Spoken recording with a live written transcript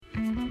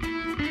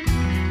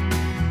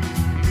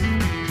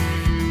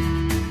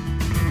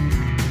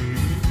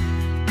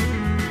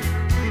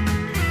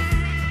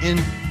In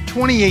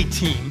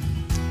 2018,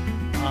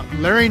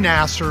 Larry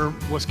Nassar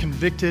was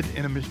convicted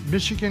in a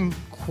Michigan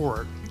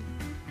court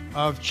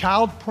of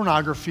child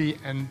pornography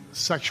and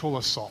sexual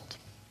assault.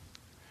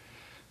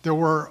 There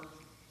were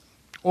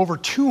over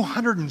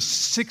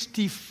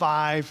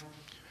 265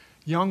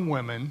 young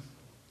women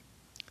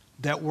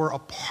that were a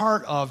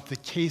part of the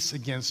case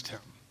against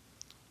him.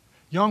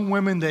 Young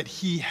women that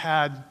he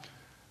had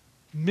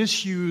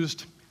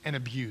misused and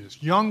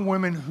abused. Young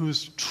women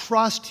whose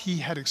trust he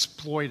had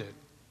exploited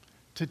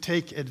to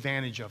take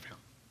advantage of him.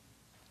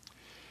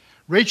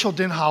 Rachel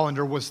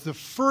Denhollander was the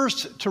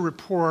first to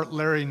report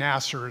Larry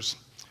Nassar's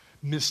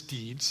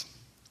misdeeds,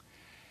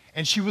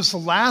 and she was the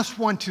last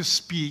one to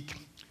speak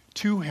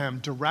to him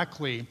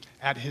directly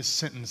at his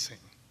sentencing.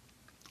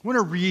 I want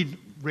to read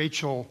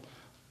Rachel's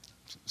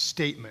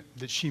statement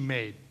that she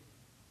made.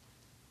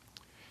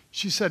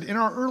 She said, "In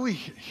our early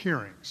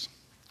hearings,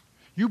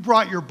 you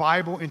brought your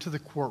Bible into the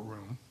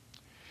courtroom,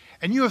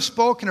 and you have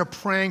spoken of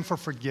praying for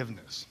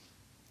forgiveness.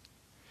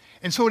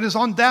 And so it is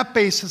on that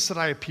basis that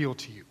I appeal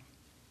to you.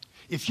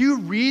 If you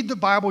read the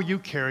Bible you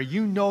carry,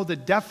 you know the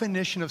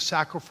definition of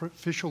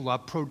sacrificial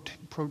love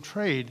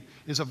portrayed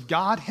is of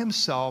God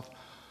himself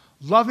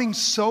loving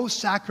so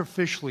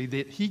sacrificially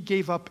that he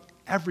gave up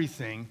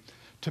everything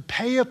to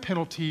pay a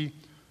penalty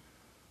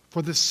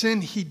for the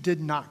sin he did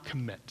not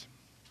commit."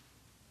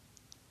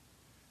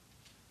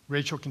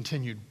 Rachel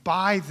continued,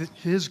 "By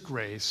his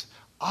grace,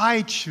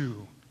 I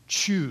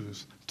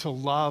choose to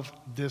love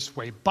this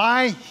way.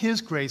 By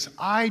his grace,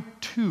 I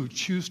too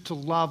choose to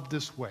love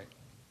this way.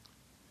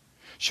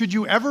 Should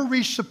you ever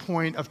reach the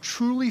point of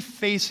truly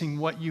facing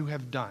what you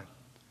have done,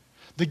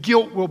 the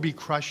guilt will be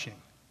crushing.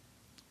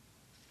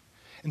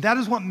 And that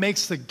is what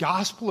makes the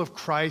gospel of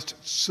Christ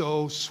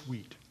so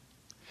sweet,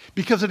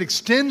 because it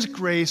extends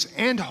grace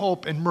and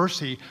hope and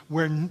mercy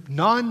where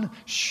none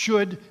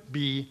should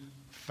be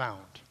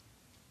found.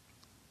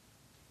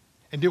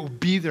 And it will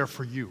be there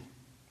for you.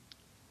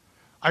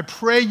 I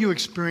pray you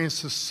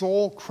experience the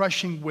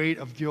soul-crushing weight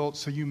of guilt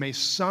so you may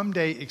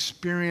someday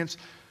experience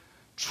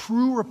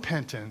true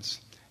repentance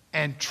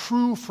and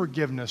true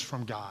forgiveness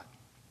from God,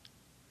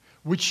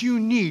 which you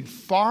need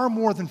far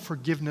more than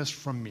forgiveness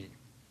from me,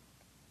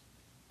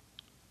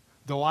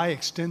 though I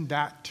extend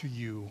that to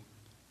you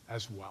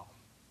as well."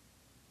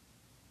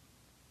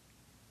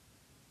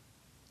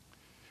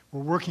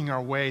 We're working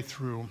our way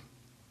through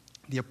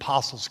the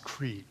Apostles'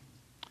 Creed,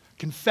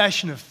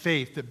 confession of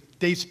faith that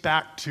dates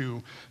back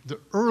to the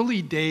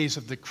early days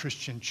of the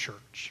Christian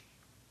church.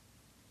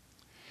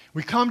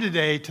 We come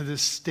today to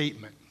this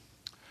statement: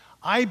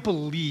 I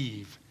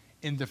believe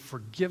in the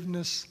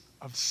forgiveness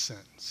of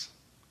sins.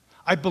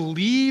 I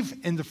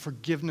believe in the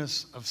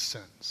forgiveness of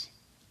sins.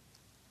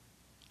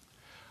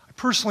 I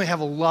personally have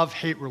a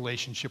love-hate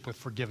relationship with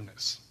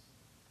forgiveness.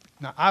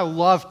 Now, I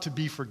love to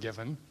be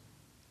forgiven.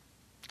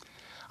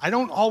 I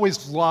don't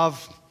always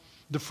love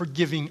the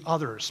forgiving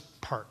others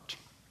part.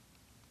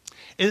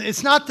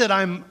 It's not that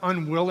I'm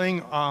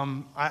unwilling.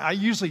 I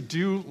usually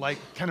do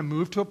kind of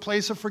move to a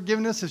place of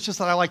forgiveness. It's just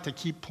that I like to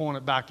keep pulling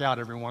it back out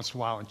every once in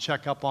a while and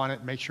check up on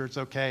it, make sure it's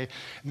okay,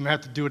 and I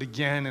have to do it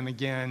again and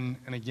again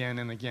and again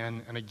and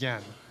again and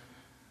again.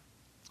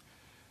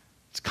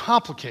 It's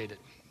complicated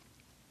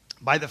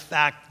by the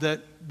fact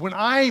that when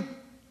I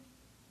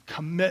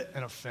commit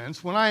an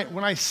offense, when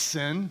I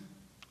sin,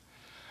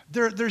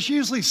 there's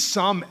usually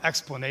some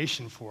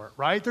explanation for it,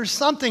 right? There's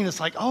something that's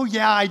like, oh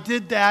yeah, I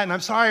did that, and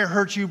I'm sorry I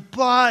hurt you,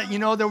 but,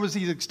 there was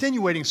these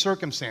extenuating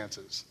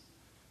circumstances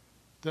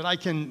that I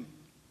can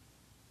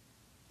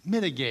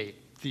mitigate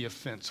the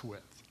offense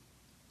with.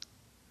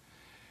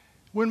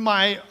 When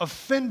my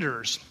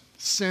offenders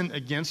sin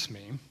against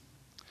me,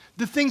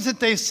 the things that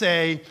they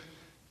say,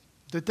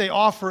 that they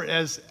offer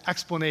as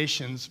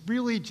explanations,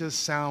 really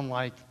just sound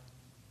like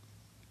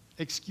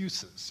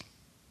excuses.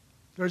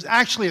 There's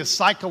actually a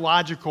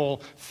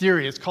psychological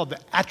theory. It's called the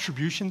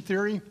attribution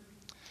theory.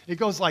 It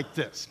goes like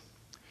this.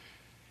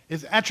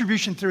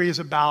 Attribution theory is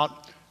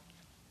about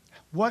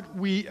what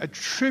we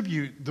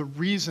attribute the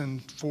reason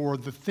for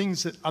the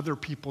things that other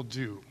people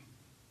do.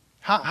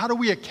 How do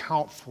we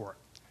account for it?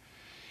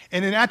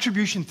 And in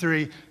attribution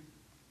theory,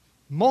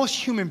 most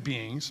human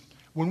beings,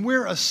 when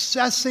we're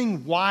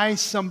assessing why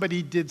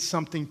somebody did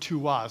something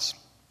to us,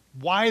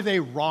 why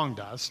they wronged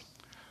us,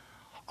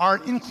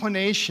 our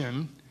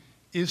inclination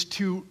is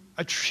to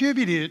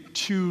attribute it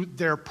to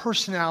their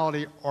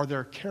personality or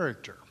their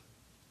character.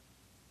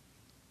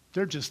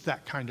 They're just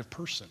that kind of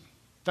person.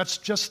 That's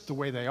just the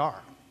way they are.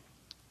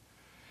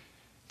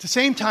 At the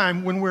same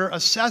time, when we're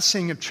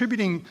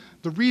attributing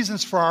the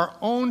reasons for our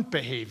own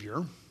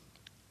behavior,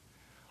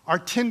 our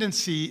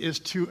tendency is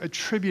to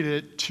attribute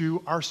it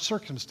to our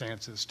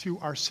circumstances, to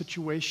our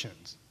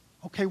situations.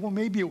 Okay, well,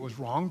 maybe it was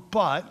wrong,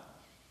 but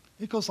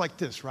it goes like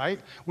this,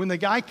 right? When the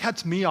guy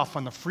cuts me off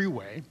on the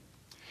freeway,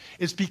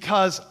 it's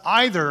because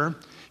either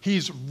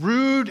He's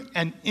rude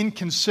and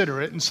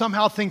inconsiderate and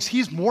somehow thinks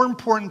he's more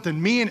important than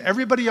me and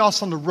everybody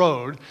else on the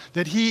road,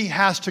 that he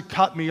has to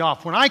cut me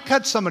off. When I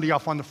cut somebody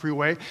off on the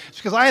freeway, it's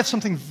because I have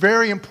something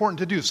very important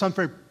to do,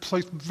 something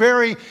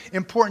very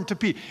important to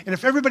be. And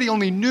if everybody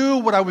only knew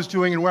what I was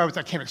doing and where I was,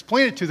 I can't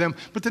explain it to them,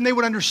 but then they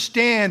would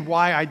understand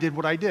why I did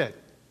what I did.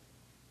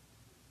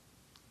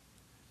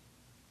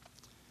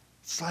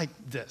 It's like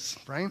this,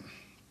 right?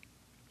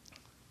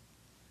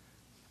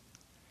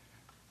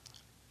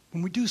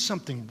 When we do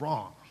something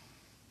wrong,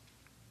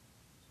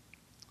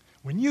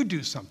 when you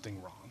do something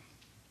wrong,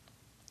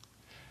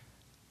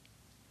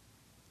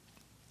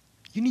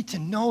 you need to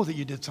know that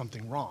you did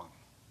something wrong.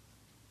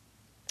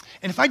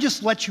 And if I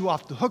just let you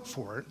off the hook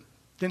for it,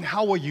 then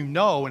how will you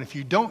know? And if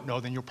you don't know,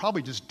 then you'll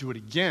probably just do it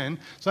again.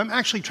 So I'm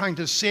actually trying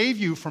to save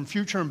you from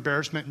future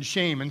embarrassment and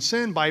shame and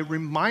sin by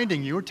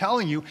reminding you or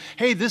telling you,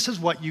 hey, this is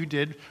what you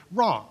did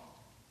wrong.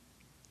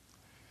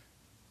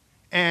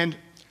 And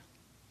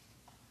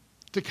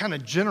the kind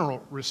of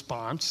general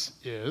response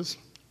is,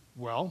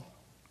 well,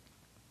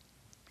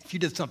 if you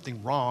did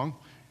something wrong,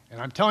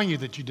 and I'm telling you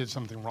that you did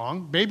something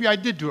wrong, maybe I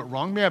did do it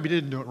wrong, maybe I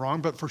didn't do it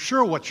wrong, but for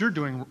sure what you're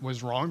doing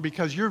was wrong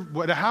because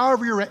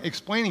however you're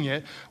explaining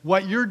it,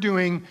 what you're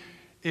doing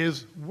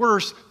is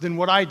worse than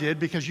what I did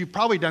because you've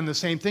probably done the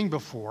same thing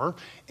before,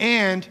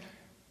 and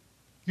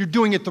you're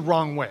doing it the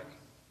wrong way.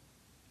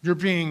 You're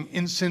being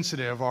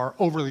insensitive or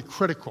overly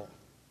critical.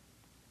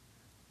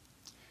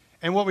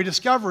 And what we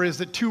discover is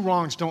that two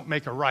wrongs don't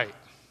make a right?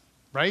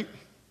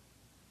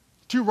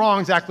 Two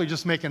wrongs actually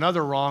just make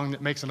another wrong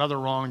that makes another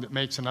wrong that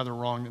makes another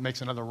wrong that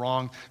makes another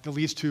wrong that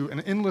leads to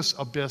an endless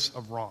abyss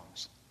of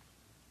wrongs.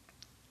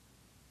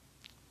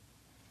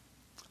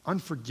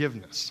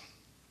 Unforgiveness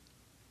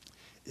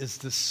is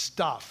the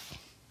stuff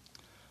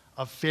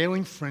of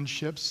failing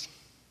friendships,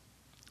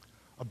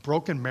 of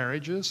broken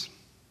marriages,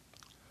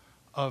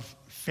 of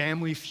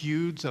family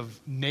feuds, of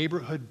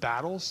neighborhood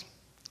battles.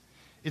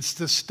 It's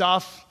the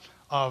stuff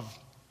of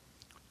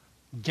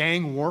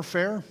gang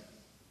warfare,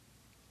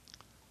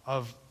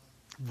 of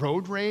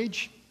road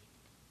rage.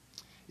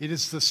 It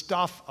is the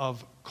stuff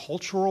of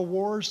cultural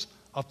wars,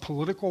 of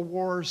political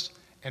wars,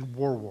 and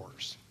war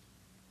wars.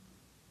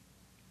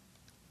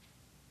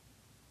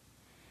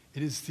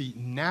 It is the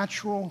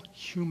natural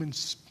human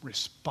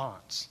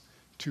response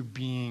to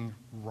being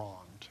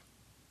wronged.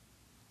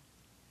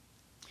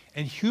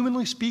 And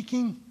humanly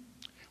speaking,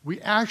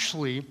 we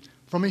actually,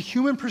 from a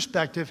human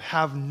perspective,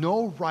 have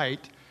no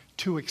right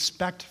to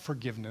expect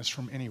forgiveness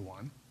from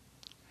anyone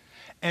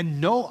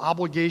and no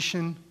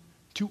obligation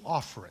to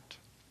offer it.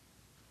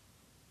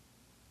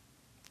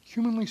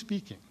 Humanly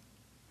speaking,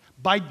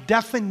 by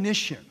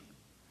definition,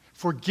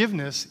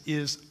 forgiveness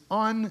is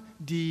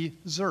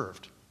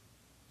undeserved.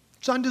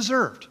 It's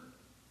undeserved.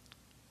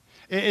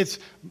 It's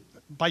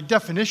by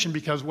definition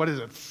because what is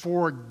it?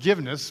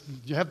 Forgiveness.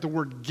 You have the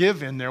word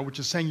give in there, which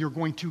is saying you're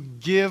going to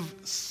give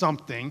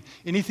something.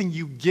 Anything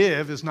you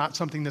give is not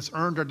something that's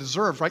earned or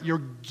deserved, right?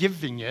 You're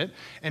giving it.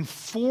 And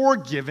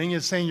forgiving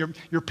is saying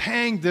you're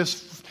paying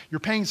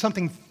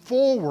something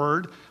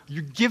forward.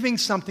 You're giving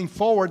something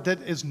forward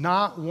that is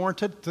not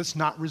warranted, that's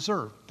not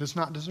reserved, that's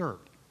not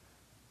deserved.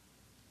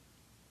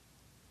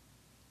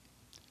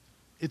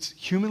 It's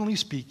humanly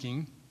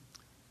speaking,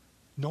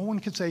 no one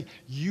can say,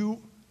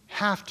 you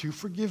have to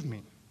forgive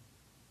me,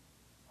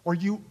 or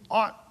you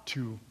ought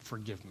to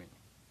forgive me.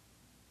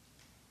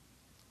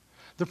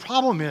 The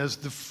problem is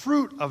the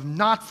fruit of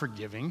not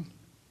forgiving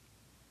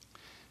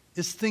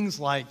is things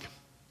like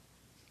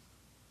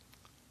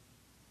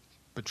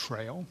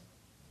betrayal,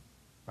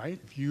 right?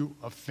 If you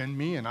offend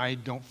me and I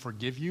don't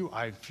forgive you,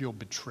 I feel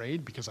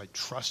betrayed because I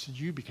trusted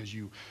you, because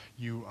you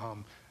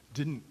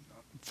didn't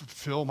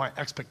fulfill my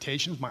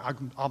expectations, my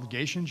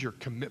obligations, your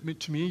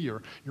commitment to me,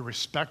 your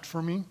respect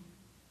for me.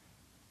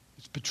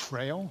 It's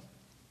betrayal,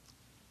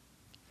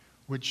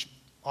 which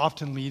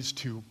often leads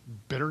to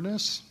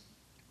bitterness,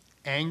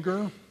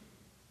 anger,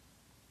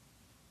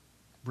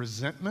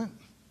 resentment.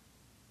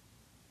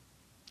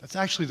 That's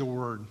actually the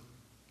word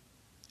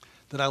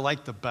that I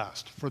like the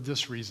best for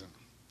this reason,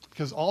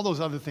 because all those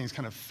other things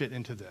kind of fit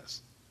into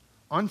this.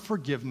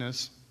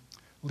 Unforgiveness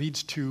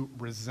leads to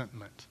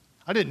resentment.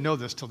 I didn't know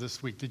this till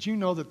this week. Did you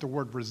know that the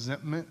word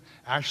resentment,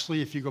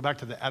 actually, if you go back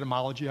to the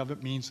etymology of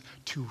it, means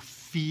to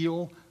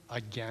feel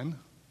again?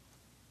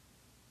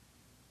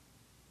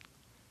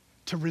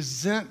 To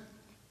resent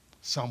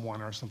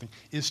someone or something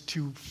is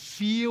to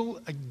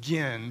feel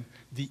again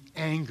the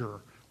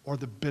anger or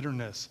the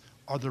bitterness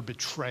or the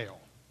betrayal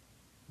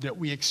that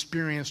we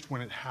experienced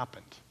when it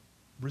happened.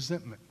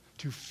 Resentment,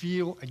 to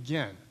feel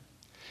again.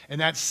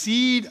 And that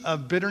seed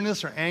of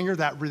bitterness or anger,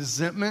 that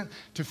resentment,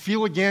 to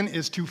feel again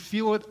is to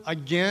feel it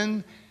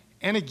again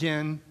and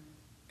again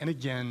and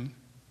again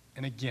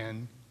and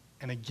again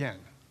and again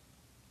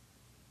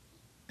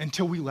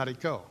until we let it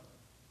go,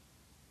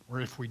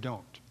 or if we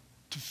don't.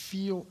 To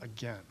feel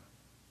again.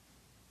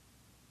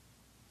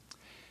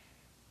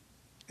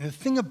 And the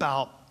thing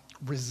about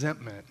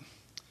resentment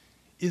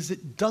is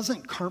it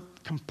doesn't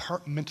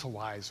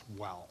compartmentalize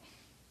well.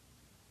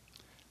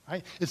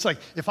 Right? It's like,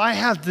 if I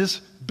have this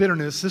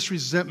bitterness, this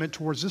resentment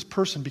towards this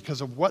person because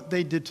of what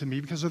they did to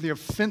me, because of the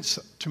offense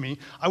to me,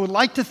 I would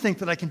like to think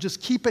that I can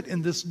just keep it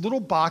in this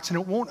little box and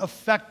it won't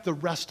affect the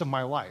rest of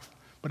my life.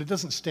 But it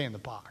doesn't stay in the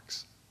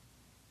box.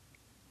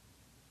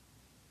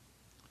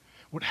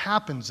 What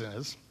happens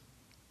is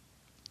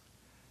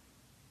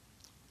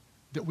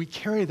that we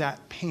carry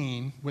that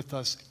pain with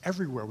us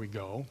everywhere we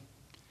go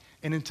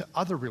and into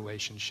other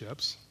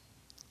relationships,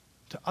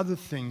 to other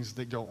things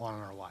that go on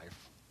in our life.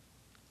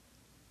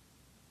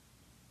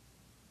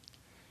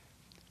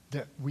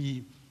 That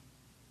we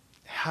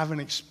have an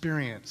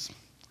experience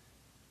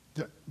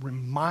that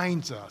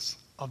reminds us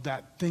of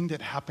that thing that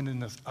happened in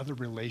this other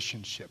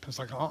relationship. It's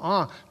like,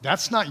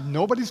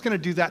 nobody's going to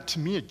do that to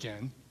me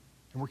again.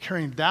 And we're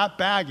carrying that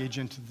baggage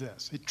into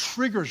this. It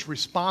triggers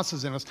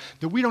responses in us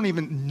that we don't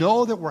even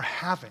know that we're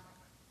having.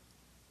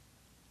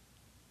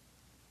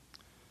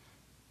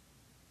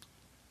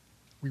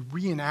 We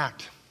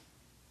reenact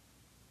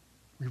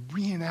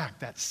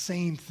that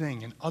same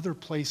thing in other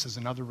places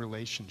and other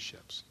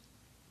relationships.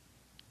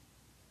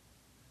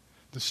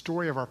 The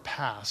story of our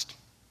past,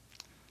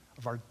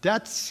 of our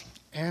debts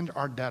and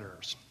our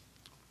debtors.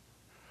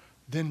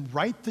 Then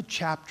write the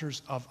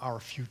chapters of our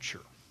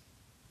future.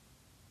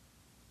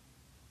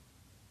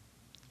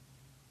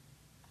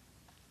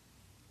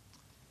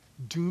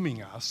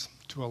 Dooming us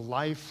to a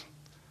life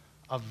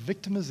of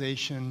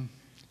victimization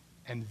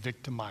and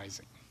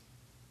victimizing.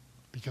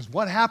 Because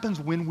what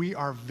happens when we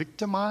are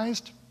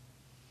victimized,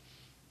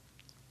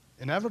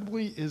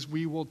 inevitably, is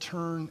we will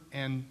turn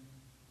and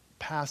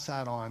pass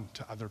that on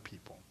to other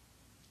people.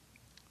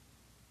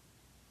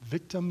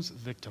 Victims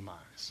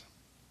victimize.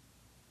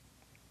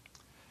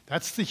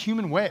 That's the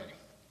human way.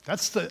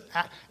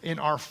 In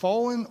our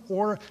fallen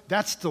order,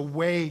 that's the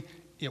way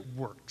it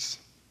works.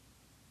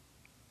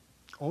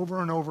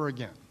 Over and over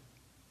again.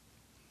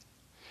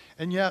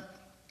 And yet,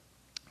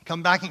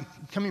 coming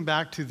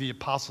back to the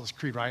Apostles'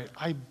 Creed, right?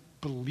 I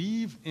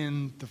believe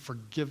in the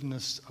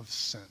forgiveness of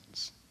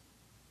sins.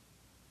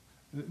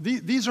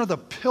 These are the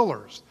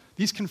pillars.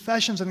 These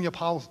confessions in the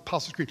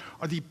Apostles' Creed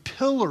are the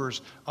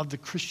pillars of the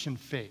Christian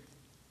faith.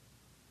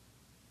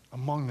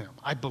 Among them,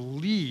 I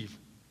believe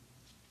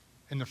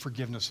in the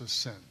forgiveness of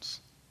sins.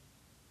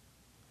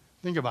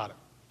 Think about it.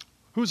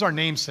 Who's our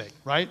namesake,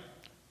 right?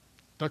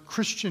 The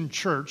Christian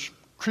church,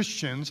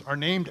 Christians are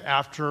named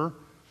after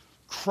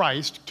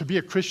Christ. To be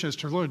a Christian is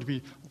to learn to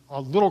be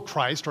a little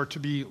Christ or to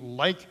be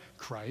like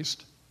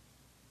Christ.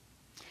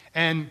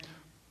 And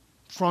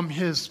from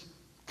his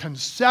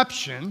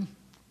conception,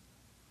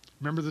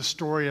 remember the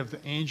story of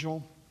the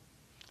angel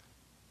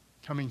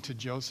coming to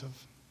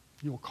Joseph?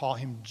 You will call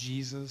him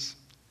Jesus.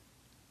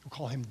 You'll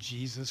call him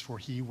Jesus, for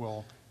he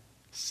will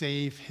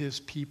save his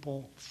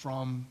people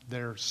from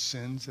their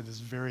sins. And his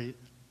very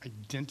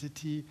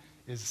identity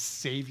is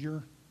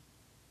Savior.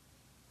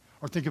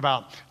 Or think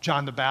about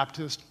John the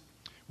Baptist.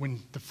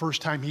 When the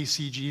first time he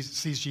sees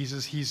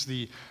Jesus, he's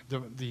the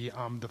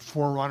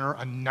forerunner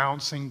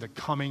announcing the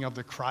coming of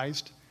the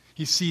Christ.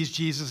 He sees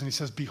Jesus and he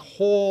says,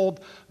 "Behold,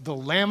 the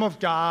Lamb of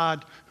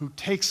God who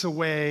takes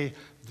away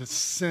the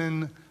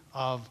sin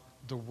of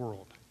the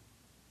world."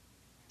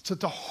 It's at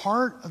the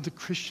heart of the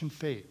Christian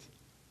faith.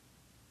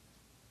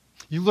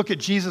 You look at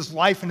Jesus'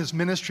 life and his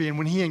ministry, and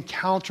when he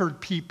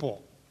encountered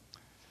people,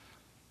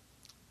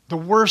 the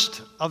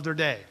worst of their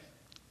day,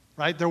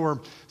 right? There were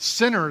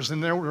sinners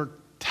and there were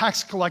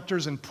tax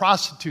collectors and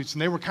prostitutes,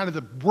 and they were kind of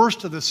the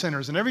worst of the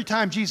sinners. And every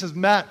time Jesus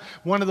met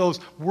one of those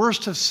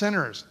worst of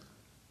sinners,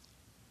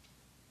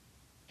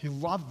 he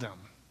loved them.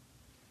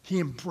 He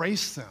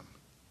embraced them.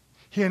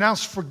 He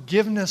announced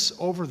forgiveness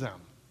over them.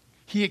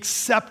 He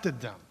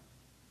accepted them.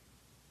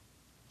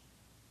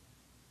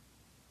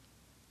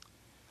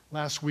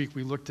 Last week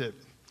we looked at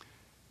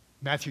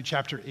Matthew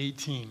chapter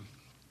 18,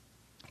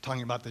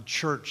 talking about the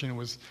church, and it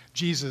was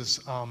Jesus'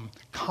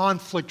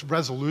 conflict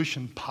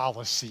resolution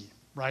policy,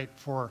 right,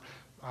 for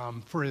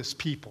his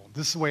people.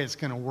 This is the way it's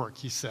going to work,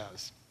 he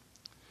says.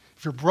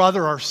 If your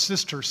brother or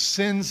sister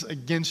sins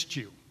against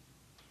you,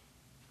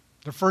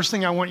 the first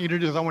thing I want you to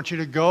do is I want you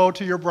to go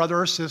to your brother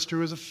or sister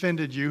who has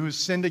offended you, who's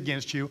sinned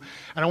against you,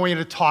 and I want you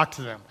to talk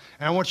to them.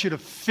 And I want you to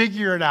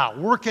figure it out,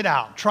 work it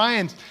out. Try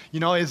and,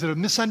 is it a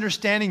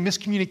misunderstanding,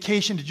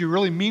 miscommunication? Did you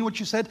really mean what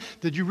you said?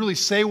 Did you really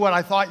say what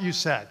I thought you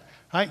said?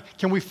 Right?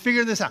 Can we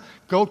figure this out?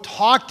 Go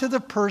talk to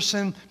the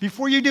person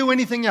before you do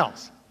anything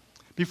else.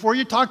 Before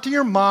you talk to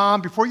your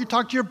mom, before you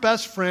talk to your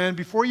best friend,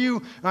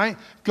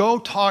 go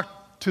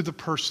talk to the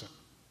person.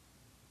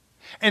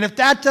 And if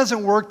that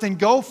doesn't work, then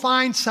go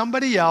find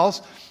somebody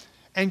else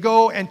and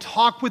go and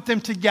talk with them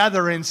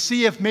together and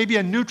see if maybe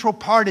a neutral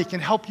party can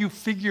help you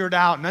figure it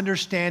out and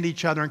understand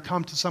each other and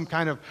come to some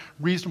kind of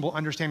reasonable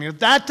understanding. If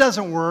that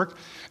doesn't work,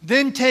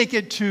 then take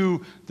it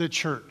to the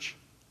church.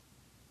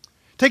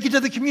 Take it to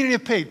the community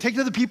of faith. Take it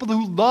to the people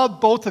who love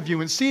both of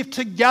you and see if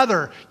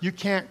together you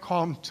can't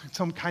come to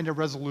some kind of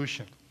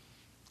resolution.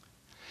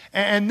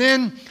 And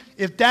then,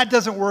 if that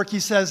doesn't work, he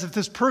says, if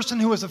this person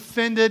who is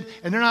offended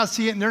and they're not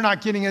seeing it and they're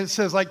not getting it, it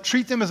says,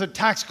 treat them as a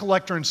tax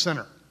collector and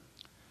sinner.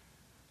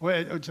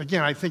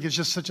 Again, I think it's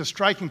just such a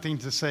striking thing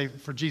to say,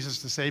 for Jesus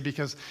to say,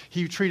 because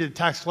he treated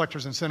tax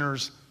collectors and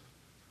sinners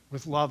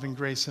with love and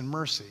grace and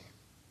mercy.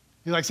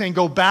 He's like saying,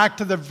 go back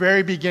to the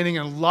very beginning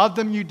and love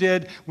them you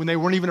did when they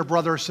weren't even a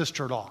brother or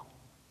sister at all.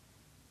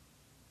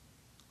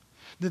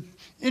 The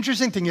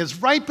interesting thing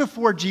is, right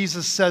before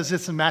Jesus says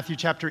this in Matthew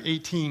chapter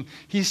 18,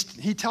 he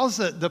tells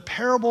the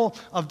parable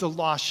of the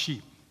lost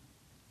sheep.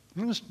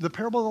 You know the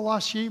parable of the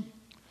lost sheep?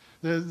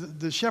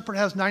 The shepherd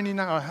has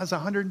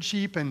 100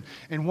 sheep, and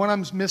one of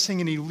them's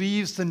missing, and he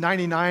leaves the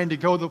 99 to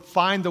go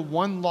find the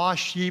one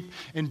lost sheep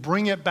and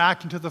bring it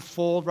back into the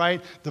fold,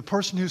 right? The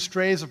person who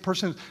strays, the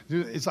person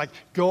who is like,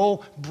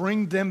 go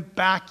bring them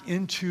back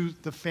into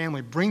the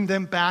family, bring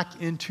them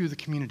back into the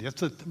community.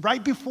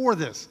 Right before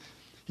this,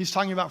 he's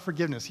talking about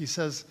forgiveness. He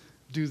says,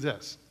 do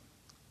this.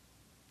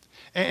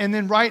 And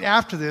then right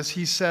after this,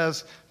 he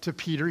says to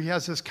Peter, he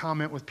has this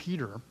comment with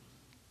Peter,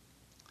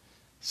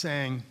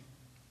 saying,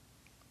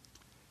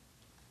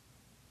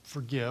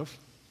 forgive,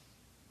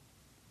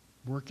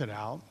 work it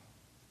out,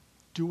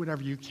 do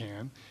whatever you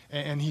can.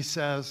 And he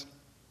says,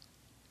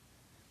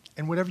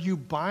 and whatever you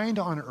bind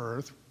on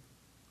earth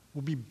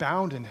will be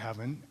bound in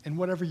heaven, and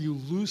whatever you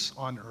loose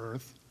on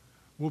earth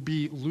will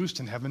be loosed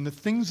in heaven. The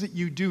things that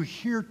you do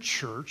here,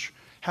 church,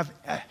 have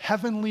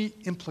heavenly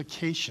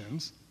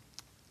implications.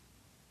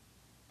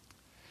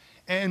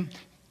 And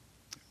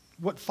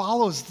what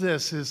follows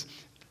this is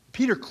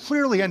Peter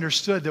clearly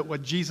understood that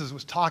what Jesus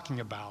was talking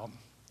about,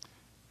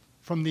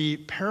 from the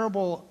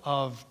parable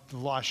of the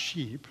lost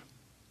sheep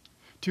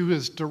to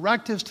his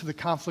directives to the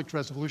conflict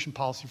resolution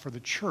policy for the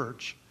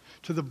church,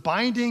 to the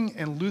binding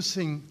and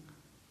loosing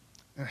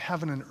in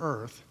heaven and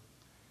earth,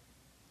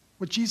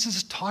 what Jesus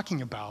is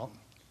talking about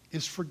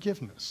is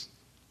forgiveness.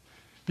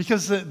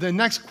 Because the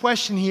next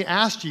question he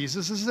asked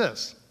Jesus is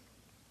this: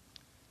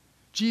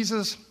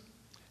 Jesus,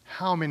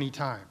 how many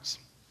times?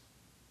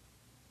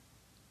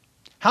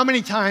 How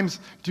many times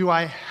do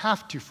I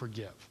have to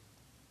forgive?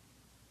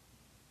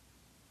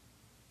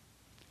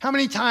 How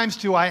many times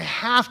do I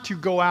have to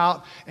go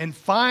out and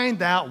find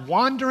that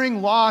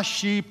wandering lost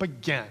sheep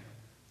again,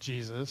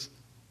 Jesus?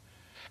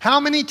 How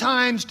many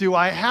times do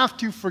I have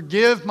to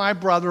forgive my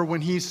brother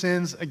when he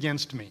sins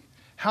against me?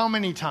 How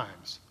many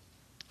times?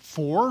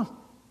 4?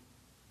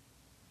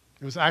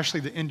 It was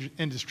actually the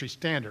industry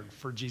standard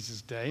for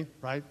Jesus' day,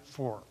 right?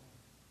 4.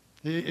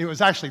 It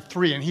was actually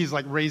 3, and he's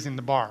like raising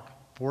the bar.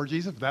 4,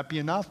 Jesus, would that be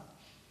enough?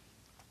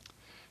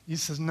 He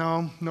says,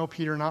 no,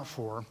 Peter, not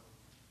 4.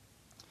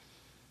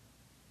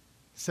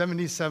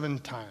 77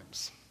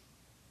 times.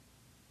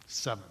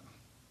 7.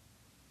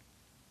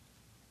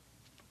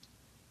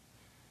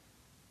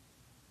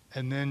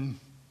 And then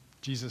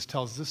Jesus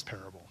tells this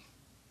parable.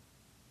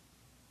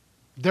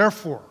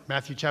 Therefore,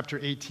 Matthew chapter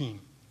 18,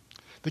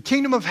 the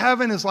kingdom of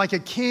heaven is like a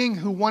king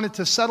who wanted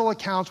to settle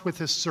accounts with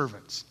his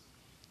servants.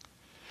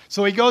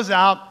 So he goes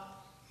out,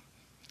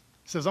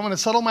 says, I'm going to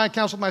settle my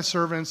accounts with my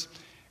servants.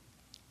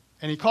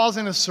 And he calls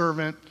in a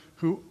servant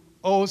who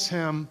owes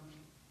him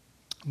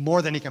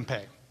more than he can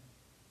pay.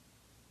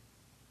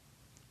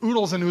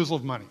 Oodles and oodles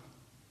of money.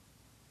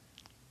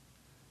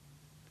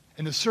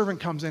 And the servant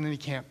comes in and he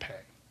can't pay.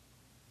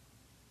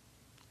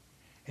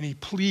 And he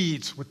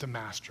pleads with the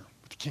master,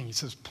 with the king. He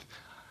says,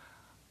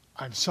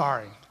 I'm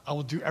sorry. I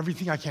will do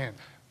everything I can.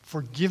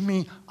 Forgive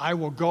me. I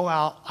will go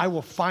out. I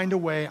will find a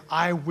way.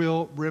 I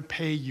will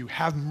repay you.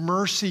 Have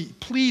mercy.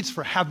 Pleads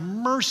for, have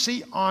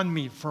mercy on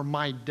me for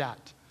my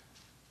debt.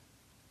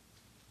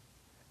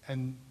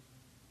 And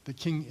the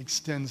king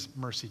extends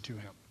mercy to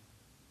him.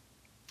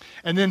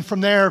 And then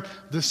from there,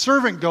 the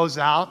servant goes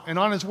out, and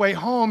on his way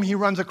home, he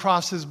runs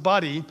across his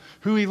buddy,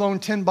 who he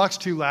loaned $10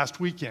 to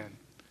last weekend. And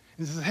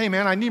he says, hey,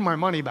 man, I need my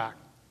money back.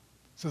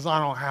 He says, I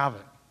don't have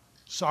it.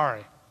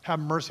 Sorry. Have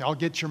mercy. I'll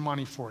get your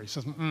money for you. He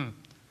says,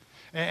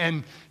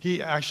 And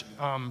he actually,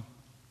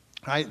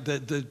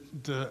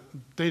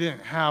 they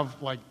didn't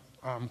have like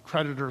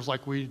creditors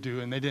like we do,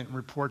 and they didn't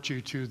report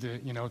you to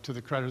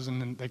the creditors,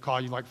 and then they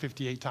call you like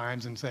 58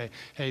 times and say,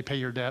 hey, pay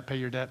your debt, pay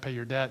your debt, pay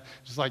your debt.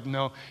 Just like,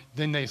 no.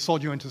 Then they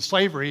sold you into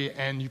slavery,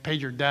 and you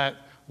paid your debt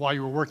while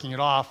you were working it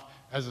off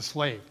as a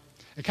slave.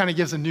 It kind of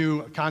gives a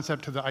new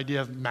concept to the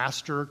idea of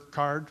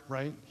MasterCard,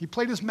 right? He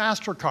played his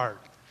MasterCard.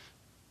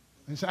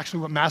 It's actually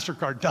what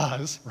MasterCard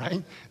does,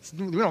 right?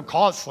 We don't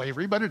call it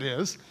slavery, but it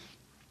is.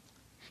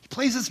 He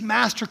plays his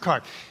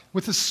MasterCard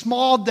with a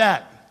small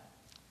debt.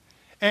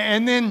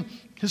 And then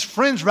his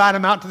friends rat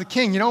him out to the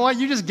king. You know what?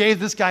 You just gave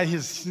this guy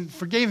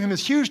forgave him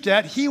his huge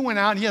debt. He went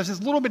out, he has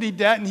this little bitty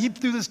debt, and he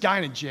threw this guy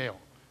in jail.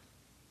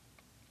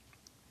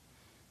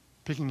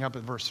 Picking up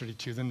at verse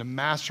 32, then the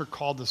master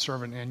called the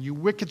servant in. You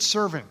wicked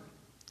servant,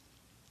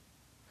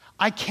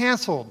 I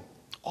canceled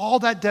all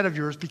that debt of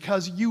yours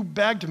because you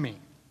begged me.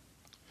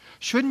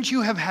 Shouldn't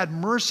you have had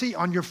mercy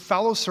on your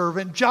fellow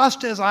servant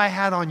just as I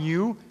had on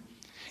you?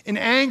 In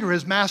anger,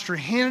 his master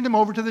handed him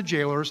over to the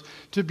jailers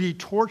to be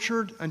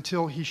tortured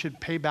until he should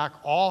pay back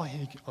all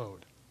he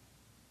owed.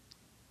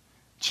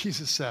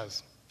 Jesus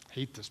says, I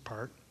hate this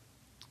part.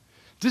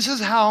 This is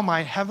how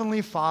my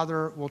heavenly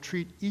Father will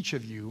treat each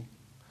of you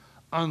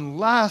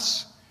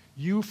unless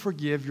you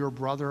forgive your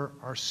brother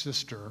or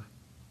sister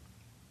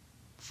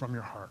from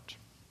your heart.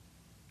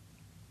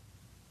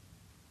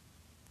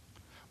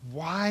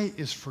 Why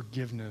is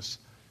forgiveness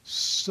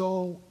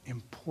so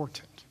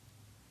important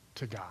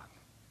to God?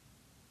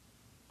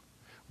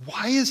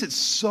 Why is it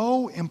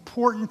so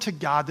important to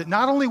God that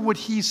not only would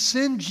he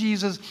send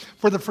Jesus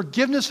for the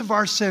forgiveness of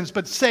our sins,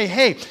 but say,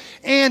 hey,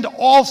 and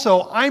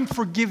also I'm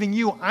forgiving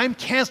you, I'm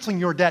canceling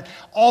your debt,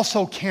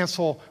 also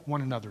cancel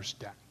one another's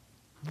debt?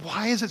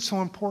 Why is it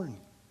so important?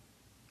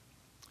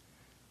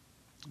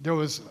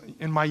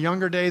 In my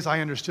younger days,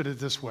 I understood it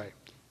this way,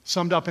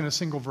 summed up in a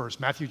single verse,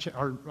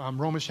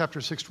 Romans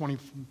chapter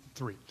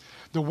 6:23.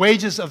 The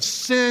wages of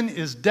sin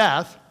is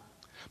death,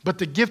 but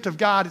the gift of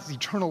God is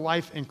eternal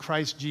life in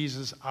Christ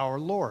Jesus our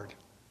Lord.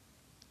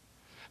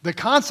 The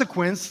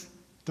consequence,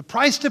 the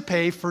price to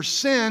pay for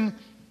sin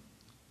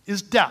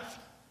is death.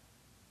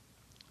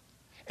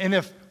 And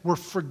if we're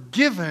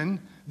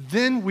forgiven,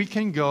 then we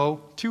can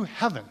go to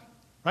heaven,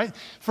 right?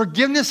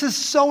 Forgiveness is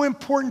so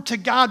important to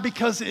God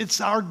because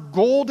it's our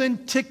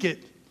golden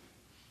ticket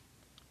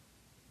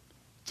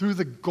through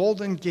the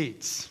golden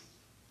gates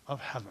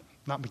of heaven,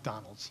 not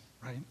McDonald's,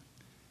 right?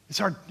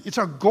 It's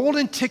our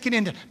golden ticket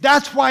into.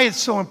 That's why it's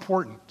so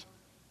important.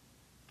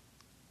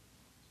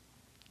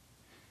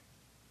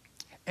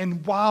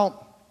 And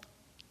while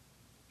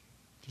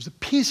there's a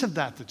piece of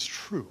that that's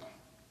true,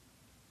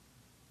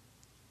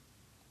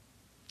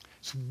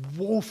 it's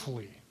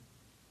woefully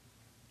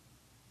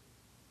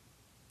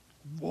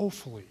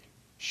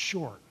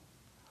short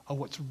of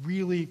what's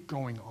really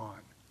going on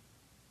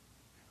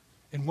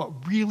and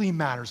what really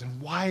matters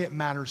and why it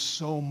matters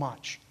so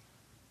much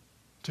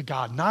to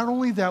God. Not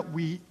only that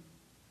we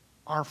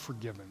are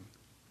forgiven,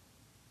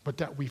 but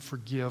that we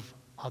forgive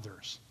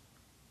others.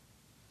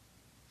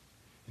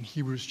 In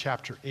Hebrews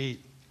chapter 8,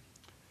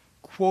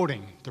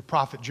 quoting the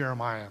prophet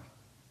Jeremiah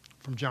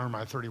from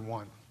Jeremiah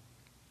 31,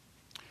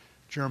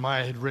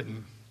 Jeremiah had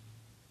written,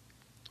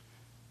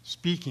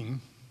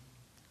 speaking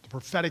the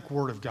prophetic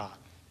word of God,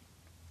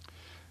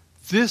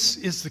 "This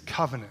is the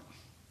covenant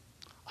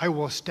I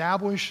will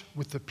establish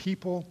with the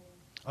people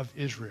of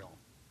Israel.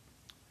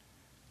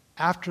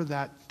 After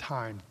that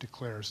time,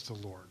 declares the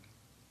Lord."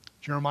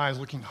 Jeremiah is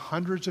looking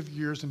hundreds of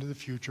years into the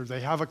future. They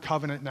have a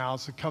covenant now.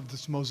 It's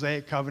this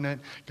Mosaic covenant.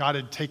 God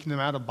had taken them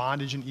out of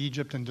bondage in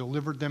Egypt and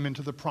delivered them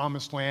into the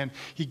promised land.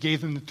 He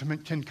gave them the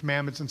 10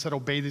 commandments and said,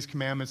 obey these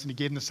commandments. And he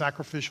gave them the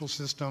sacrificial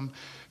system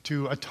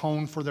to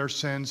atone for their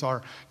sins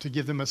or to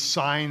give them a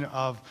sign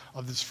of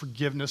this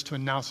forgiveness, to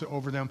announce it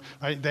over them.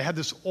 Right? They had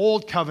this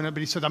old covenant,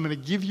 but he said, I'm going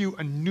to give you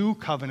a new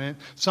covenant.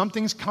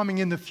 Something's coming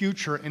in the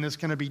future, and it's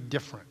going to be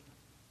different.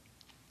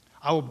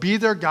 I will be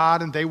their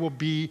God, and they will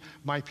be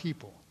my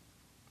people.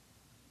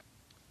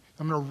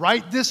 I'm going to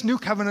write this new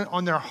covenant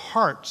on their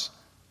hearts.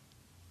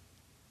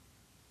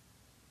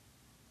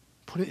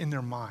 Put it in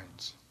their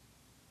minds.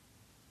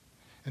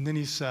 And then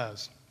he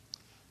says,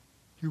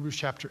 Hebrews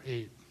chapter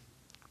 8,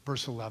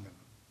 verse 11,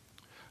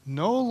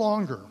 "No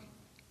longer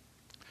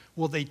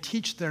will they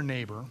teach their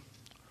neighbor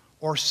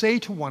or say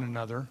to one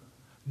another,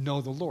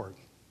 'Know the Lord.'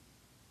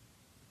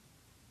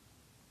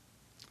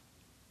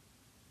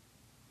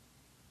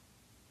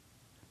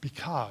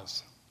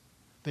 Because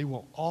they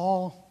will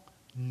all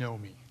know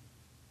me,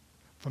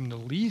 from the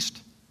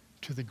least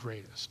to the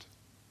greatest."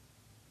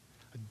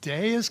 A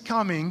day is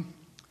coming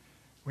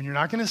when you're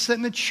not going to sit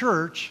in the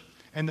church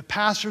and the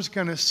pastor's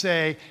going to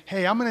say,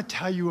 hey, I'm going to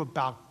tell you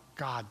about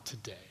God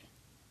today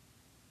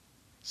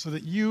so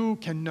that you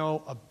can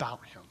know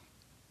about him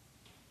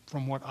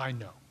from what I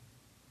know.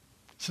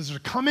 It says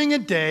there's coming a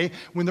day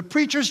when the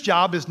preacher's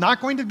job is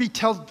not going to be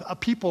tell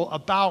people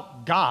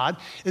about God.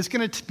 It's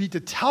going to be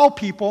to tell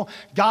people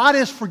God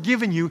has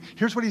forgiven you.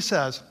 Here's what he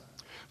says.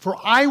 "For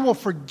I will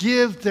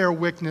forgive their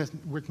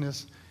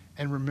wickedness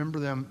and remember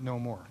them no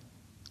more.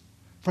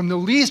 From the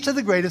least to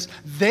the greatest,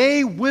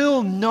 they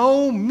will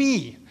know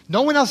me."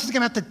 No one else is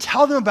going to have to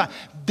tell them about it.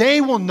 They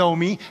will know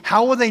me.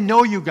 How will they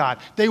know you, God?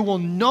 They will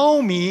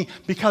know me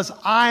because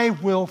I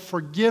will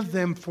forgive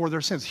them for their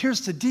sins.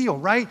 Here's the deal,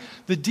 right?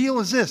 The deal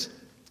is this.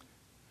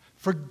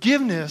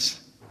 Forgiveness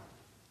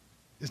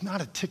is not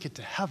a ticket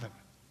to heaven.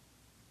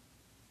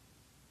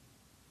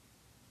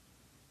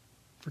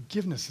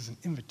 Forgiveness is an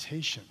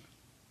invitation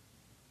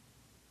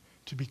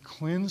to be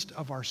cleansed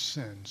of our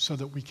sin so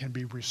that we can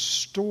be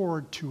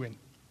restored to a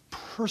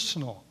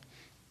personal,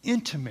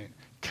 intimate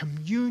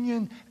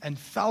communion and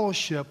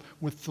fellowship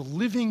with the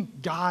living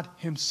God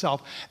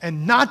himself.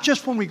 And not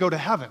just when we go to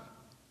heaven.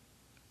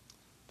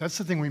 That's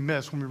the thing we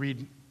miss when we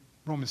read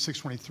Romans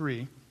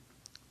 6:23.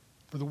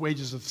 "For the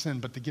wages of sin,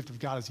 but the gift of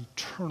God is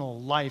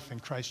eternal life in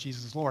Christ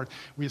Jesus Lord."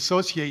 We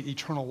associate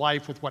eternal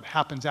life with what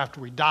happens after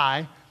we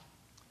die.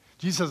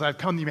 Jesus says, "I've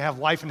come that you may have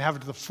life and have it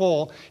to the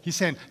full." He's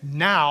saying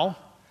now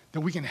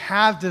that we can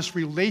have this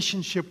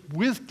relationship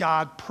with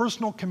God,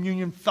 personal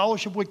communion,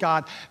 fellowship with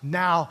God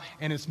now,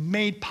 and it's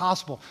made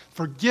possible.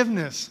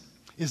 Forgiveness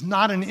is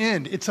not an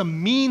end. It's a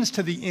means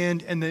to the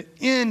end, and the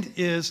end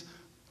is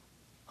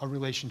a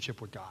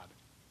relationship with God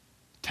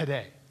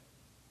today.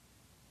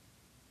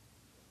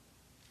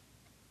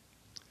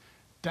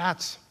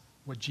 That's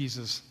what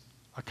Jesus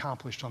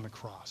accomplished on the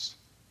cross.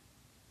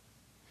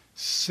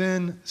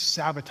 Sin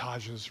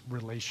sabotages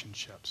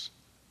relationships.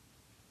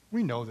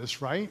 We know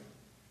this, right?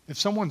 If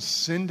someone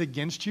sinned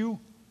against you,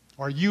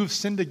 or you've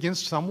sinned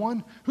against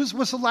someone,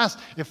 what's the last,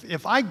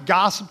 if I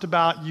gossiped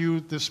about you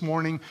this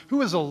morning,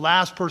 who is the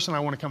last person I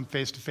want to come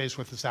face to face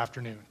with this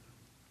afternoon?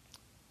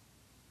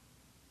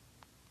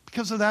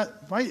 Because of that,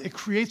 right? It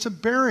creates a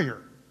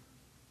barrier.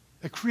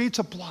 It creates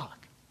a block.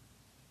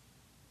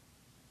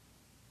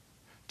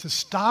 To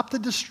stop the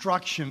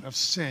destruction of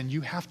sin,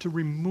 you have to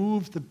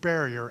remove the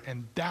barrier,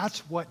 and that's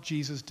what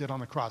Jesus did on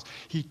the cross.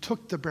 He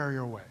took the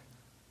barrier away.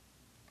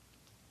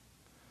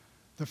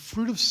 The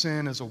fruit of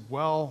sin is a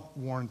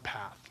well-worn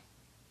path.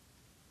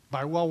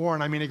 By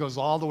well-worn, I mean it goes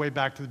all the way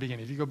back to the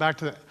beginning. If you go back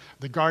to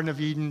the Garden of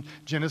Eden,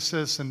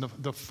 Genesis, and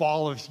the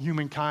fall of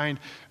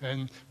humankind,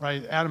 and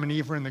right, Adam and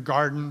Eve are in the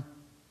garden,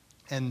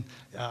 and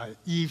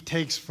Eve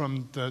takes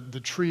from the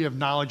tree of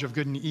knowledge of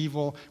good and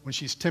evil. When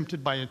she's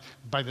tempted by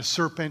the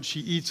serpent,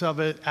 she eats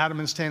of it. Adam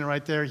is standing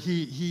right there.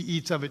 He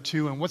eats of it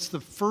too. And what's the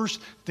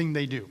first thing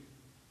they do?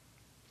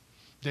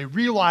 They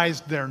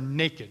realize they're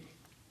naked.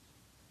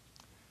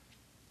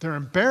 They're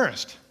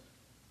embarrassed.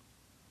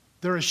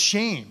 They're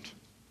ashamed.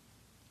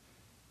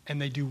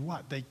 And they do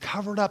what? They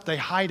cover it up. They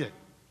hide it,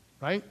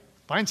 right?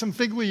 Find some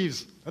fig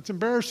leaves. That's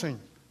embarrassing.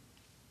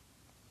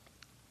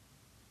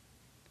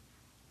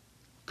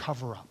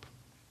 Cover up.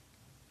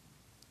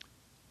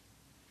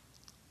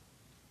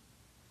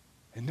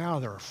 And now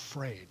they're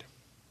afraid.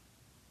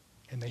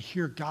 And they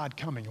hear God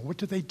coming. And what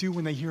do they do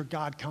when they hear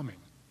God coming?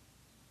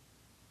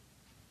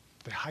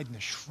 They hide in the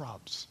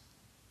shrubs.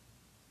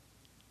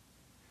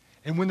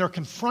 And when they're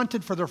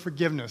confronted for their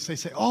forgiveness, they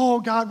say, "Oh,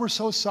 God, we're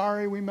so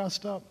sorry, we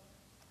messed up."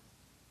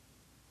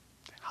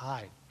 They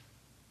hide.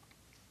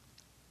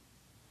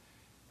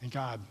 And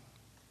God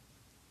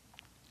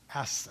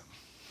asks them,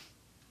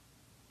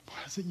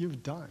 "What is it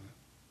you've done?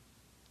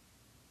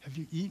 Have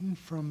you eaten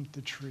from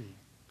the tree?"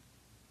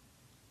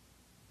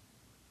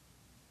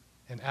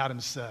 And Adam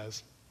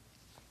says,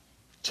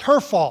 "It's her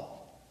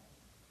fault."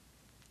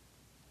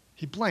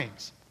 He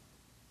blames.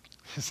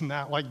 Isn't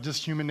that like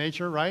just human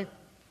nature, right?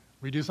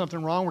 We do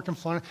something wrong, we're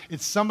confronted.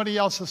 It's somebody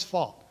else's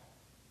fault.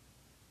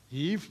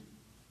 Eve,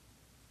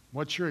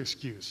 what's your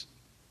excuse?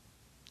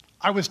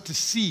 I was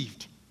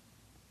deceived.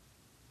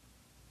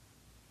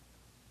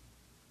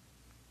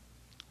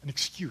 An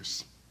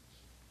excuse,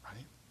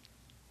 right?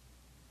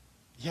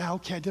 Yeah,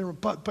 okay, I did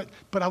it,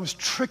 but I was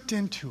tricked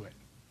into it.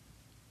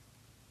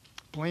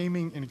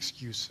 Blaming and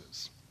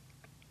excuses.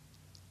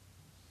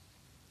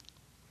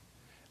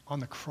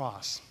 On the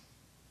cross,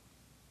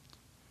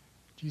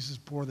 Jesus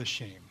bore the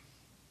shame.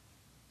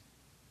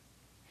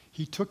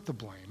 He took the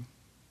blame.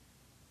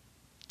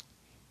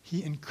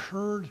 He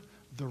incurred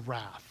the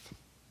wrath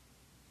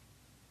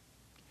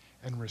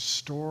and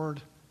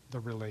restored the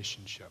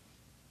relationship.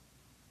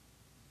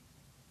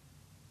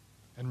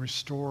 And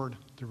restored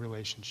the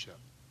relationship.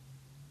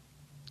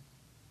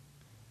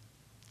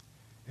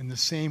 In the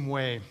same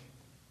way,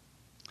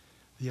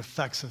 the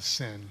effects of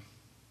sin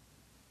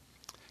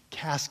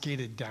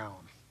cascaded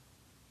down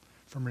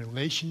from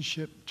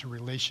relationship to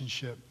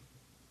relationship,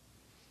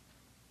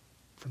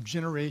 from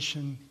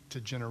generation to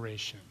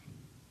generation.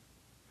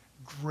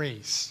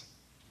 Grace,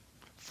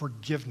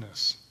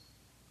 forgiveness,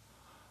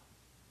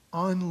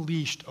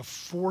 unleashed a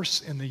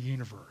force in the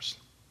universe,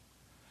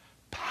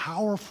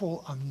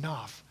 powerful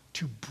enough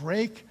to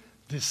break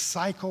this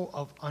cycle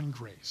of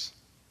ungrace.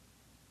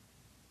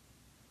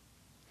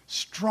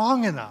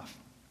 Strong enough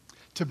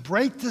to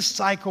break this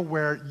cycle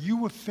where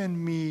you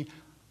offend me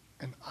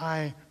and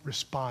I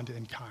respond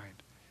in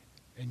kind.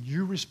 And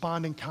you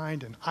respond in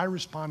kind and I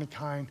respond in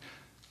kind.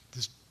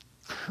 This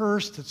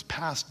curse that's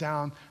passed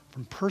down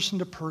from person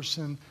to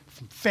person,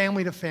 from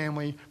family to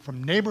family,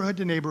 from neighborhood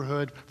to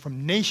neighborhood,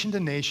 from nation to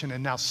nation,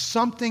 and now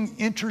something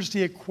enters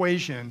the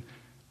equation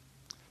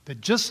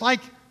that just like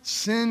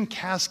sin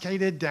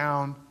cascaded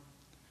down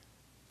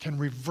can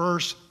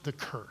reverse the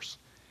curse.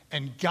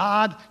 And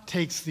God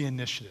takes the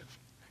initiative.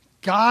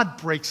 God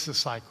breaks the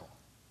cycle.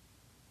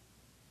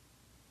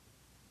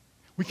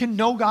 We can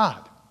know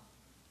God.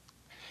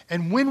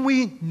 And when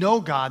we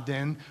know God,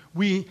 then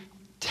we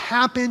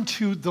tap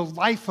into the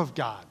life of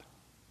God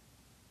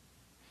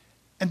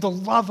and the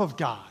love of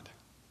God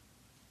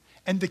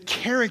and the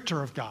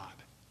character of God.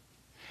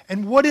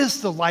 And what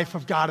is the life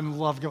of God and the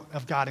love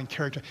of God and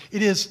character?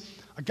 It is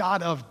a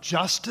God of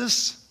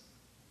justice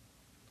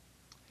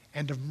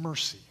and of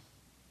mercy.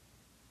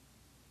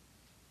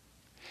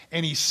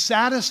 And he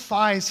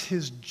satisfies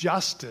his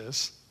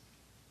justice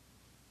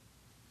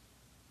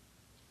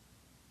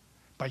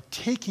by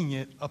taking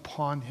it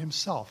upon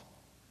himself.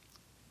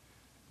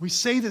 We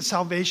say that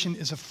salvation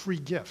is a free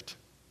gift.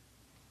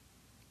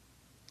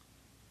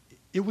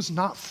 It was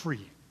not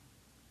free.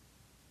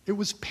 It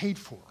was paid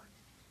for.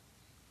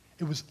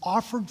 It was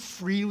offered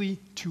freely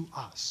to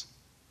us.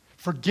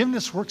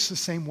 Forgiveness works the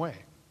same way,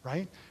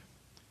 right?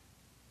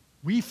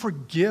 We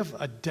forgive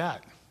a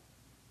debt.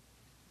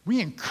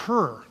 We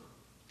incur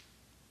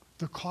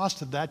the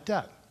cost of that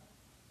debt.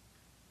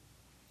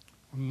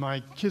 When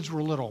my kids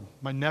were little,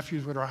 my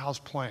nephews were at our house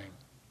playing.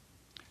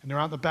 And they're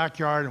out in the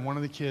backyard, and one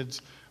of the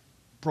kids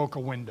broke a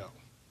window.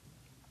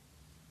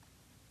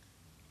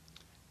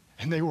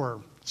 And they were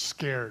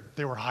scared.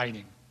 They were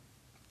hiding.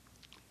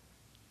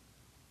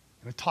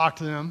 And I talked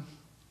to them.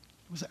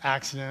 It was an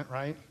accident,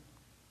 right? I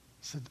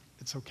said,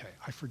 it's okay.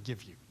 I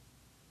forgive you.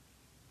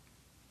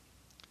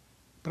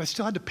 But I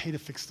still had to pay to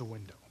fix the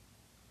window.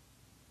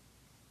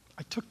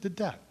 I took the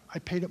debt. I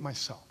paid it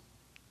myself.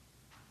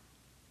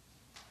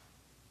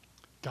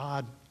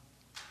 God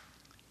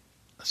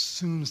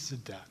assumes the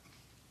debt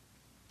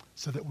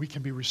so that we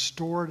can be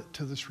restored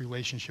to this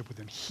relationship with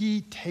him.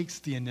 He takes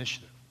the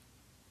initiative.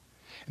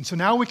 And so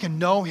now we can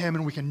know him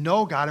and we can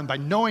know God, and by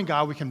knowing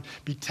God, we can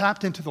be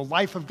tapped into the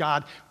life of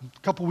God. A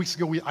couple weeks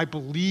ago, I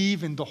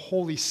believe in the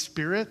Holy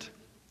Spirit,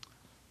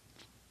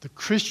 the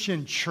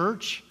Christian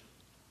church,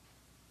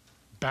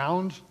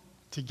 bound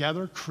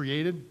together,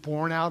 created,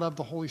 born out of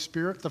the Holy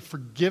Spirit, the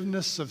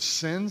forgiveness of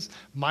sins,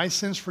 my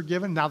sins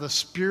forgiven. Now the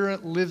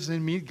Spirit lives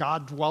in me,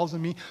 God dwells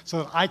in me,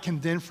 so that I can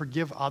then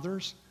forgive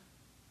others.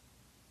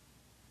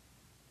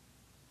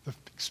 The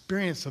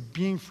experience of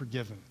being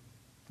forgiven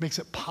makes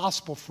it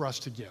possible for us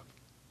to give.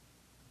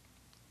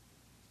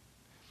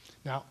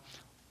 Now,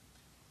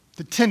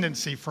 the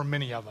tendency for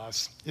many of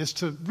us is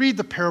to read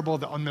the parable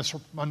of the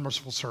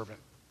unmerciful servant.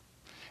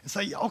 It's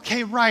like,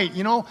 okay, right,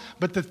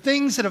 but the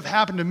things that have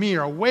happened to me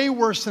are way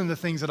worse than the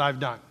things that I've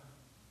done.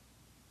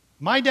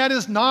 My debt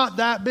is not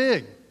that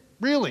big,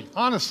 really,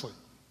 honestly.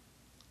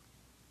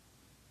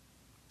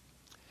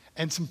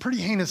 And some pretty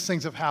heinous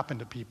things have happened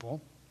to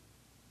people.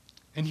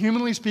 And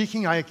humanly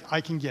speaking, I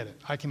can get it.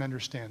 I can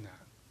understand that.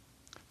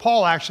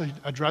 Paul actually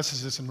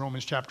addresses this in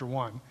Romans chapter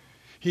 1.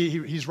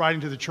 He's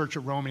writing to the church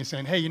at Rome, and he's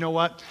saying, hey, you know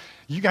what?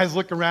 You guys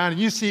look around,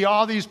 and you see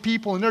all these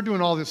people, and they're doing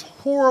all this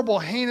horrible,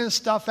 heinous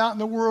stuff out in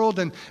the world,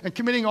 and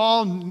committing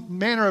all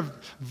manner of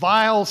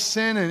vile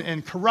sin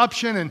and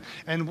corruption,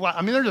 and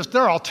I mean,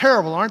 they're all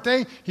terrible, aren't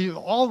they?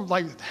 All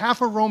like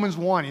half of Romans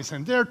 1, he's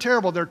saying, they're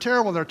terrible, they're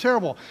terrible, they're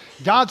terrible.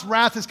 God's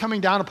wrath is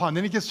coming down upon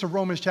them. Then he gets to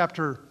Romans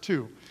chapter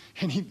 2,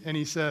 and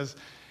he says,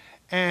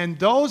 and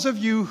those of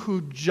you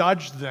who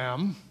judge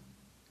them,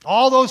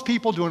 all those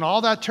people doing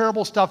all that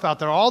terrible stuff out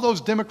there, all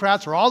those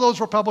Democrats or all those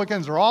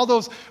Republicans or all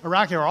those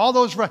Iraqi or all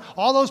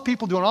those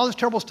people doing all this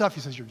terrible stuff, he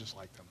says, you're just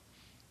like them.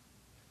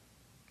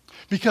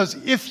 Because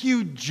if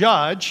you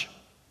judge,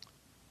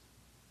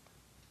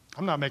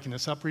 I'm not making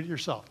this up, read it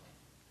yourself.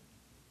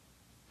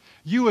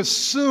 You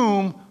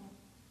assume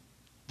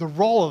the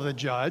role of the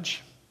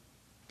judge,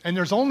 and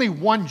there's only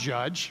one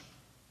judge,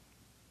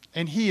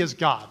 and he is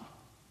God.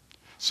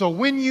 So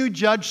when you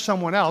judge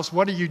someone else,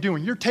 what are you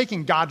doing? You're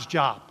taking God's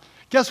job.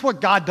 Guess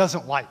what God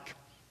doesn't like?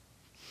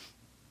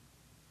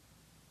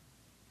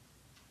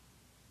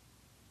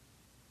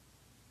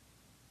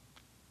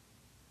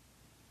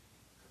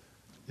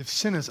 If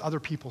sin is other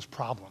people's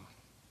problem,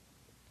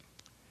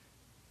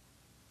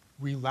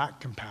 we lack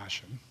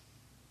compassion,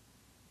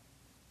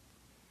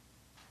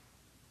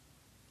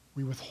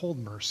 we withhold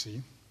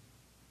mercy,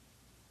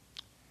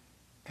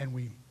 and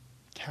we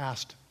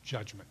cast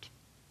judgment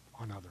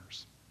on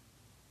others.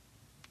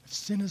 If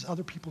sin is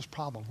other people's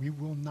problem, we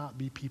will not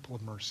be people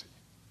of mercy.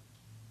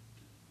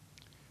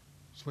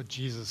 It's what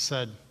Jesus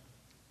said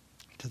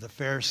to the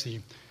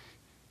Pharisee.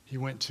 He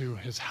went to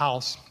his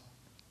house,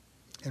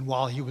 and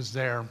while he was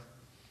there,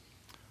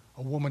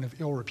 a woman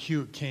of ill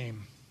repute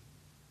came,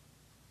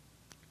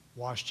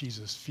 washed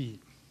Jesus'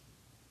 feet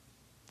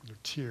with her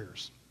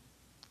tears,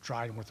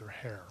 dried them with her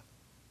hair.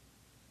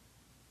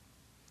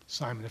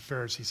 Simon the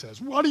Pharisee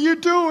says, "What are you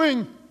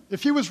doing?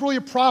 If he was really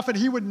a prophet,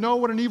 he would know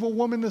what an evil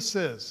woman this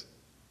is."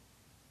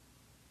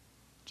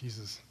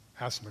 Jesus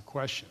asked him a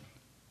question.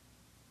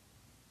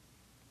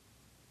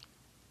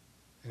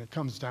 And it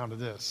comes down to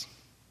this.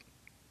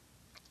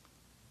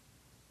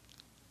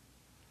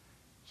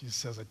 Jesus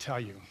says, I tell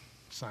you,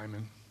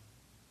 Simon,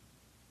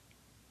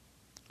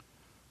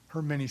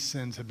 her many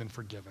sins have been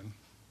forgiven,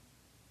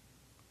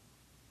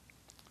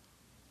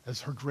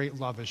 as her great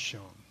love is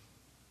shown.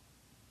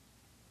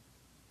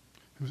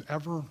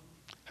 Whoever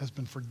has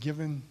been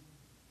forgiven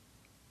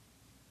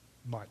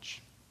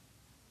much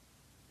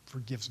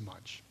forgives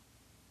much.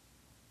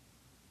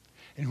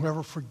 And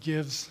whoever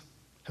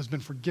has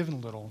been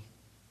forgiven little,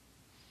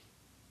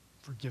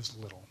 forgives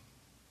little.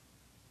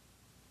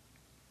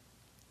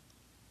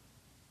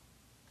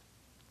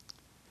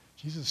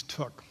 Jesus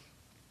took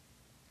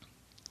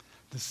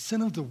the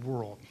sin of the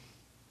world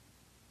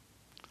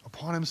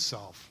upon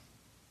himself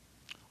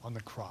on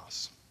the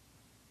cross.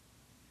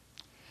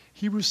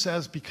 Hebrews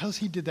says because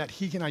he did that,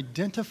 he can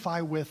identify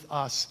with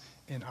us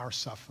in our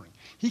suffering.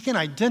 He can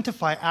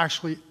identify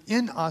actually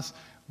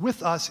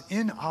with us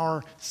in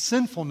our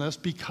sinfulness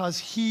because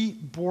he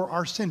bore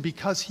our sin,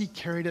 because he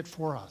carried it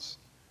for us.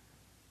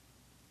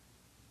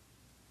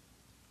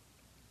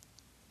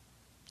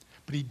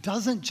 But he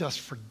doesn't just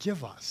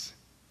forgive us.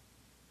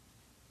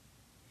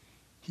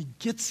 He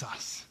gets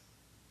us.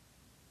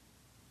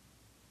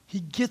 He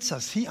gets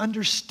us. He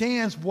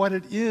understands what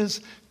it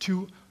is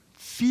to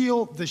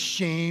feel the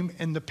shame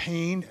and the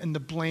pain and the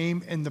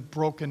blame and the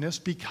brokenness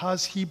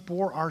because he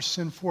bore our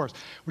sin for us.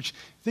 Which,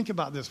 think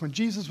about this. When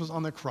Jesus was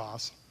on the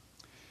cross,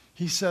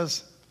 he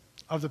says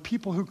of the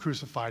people who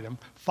crucified him,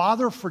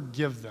 Father,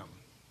 forgive them,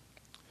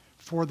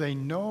 for they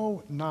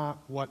know not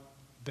what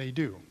they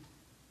do.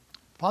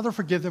 Father,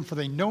 forgive them, for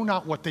they know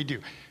not what they do.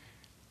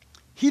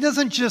 He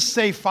doesn't just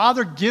say,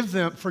 Father,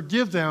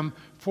 forgive them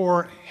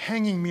for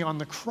hanging me on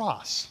the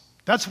cross.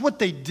 That's what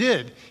they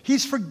did.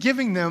 He's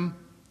forgiving them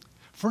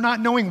for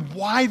not knowing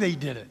why they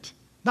did it,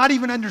 not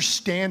even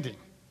understanding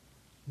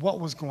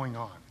what was going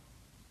on.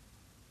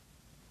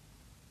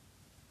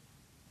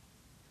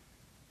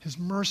 His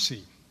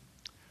mercy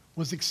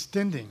was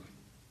extending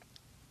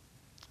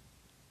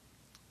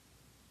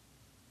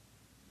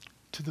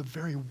to the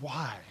very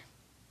why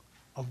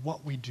of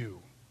what we do,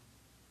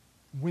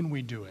 when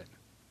we do it,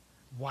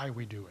 why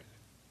we do it.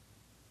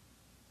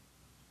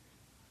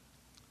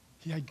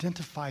 He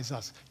identifies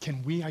us.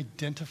 Can we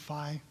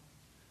identify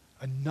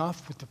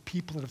enough with the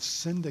people that have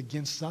sinned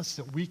against us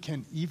that we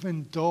can,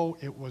 even though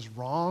it was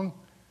wrong,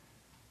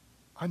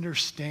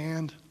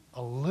 understand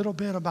a little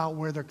bit about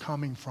where they're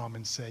coming from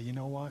and say, you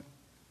know what?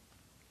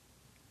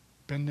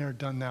 Been there,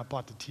 done that,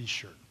 bought the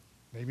t-shirt.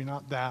 Maybe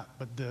not that,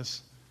 but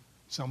this,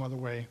 some other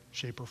way,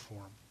 shape, or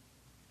form.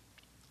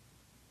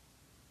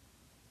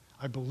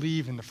 I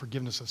believe in the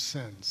forgiveness of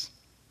sins.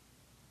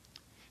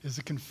 Is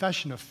a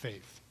confession of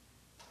faith.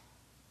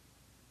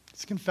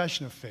 It's a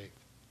confession of faith.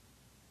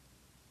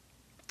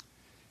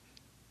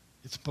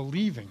 It's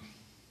believing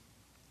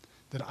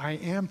that I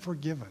am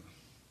forgiven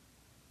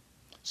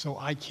so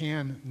I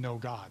can know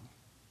God.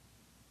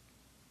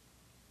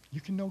 You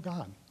can know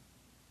God.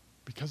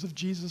 Because of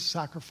Jesus'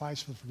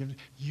 sacrifice for the forgiveness,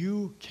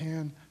 you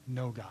can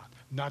know God.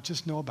 Not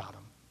just know about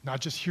him.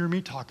 Not just hear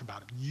me talk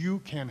about him. You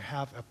can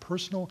have a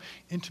personal,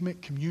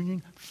 intimate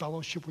communion,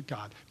 fellowship with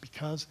God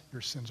because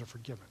your sins are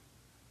forgiven.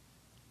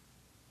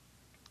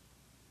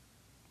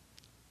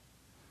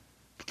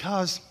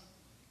 Because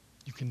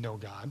you can know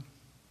God,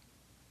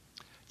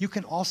 you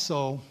can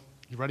also,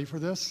 you ready for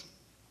this?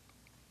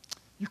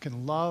 You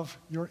can love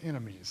your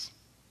enemies.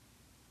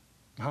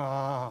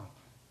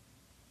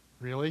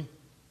 Really?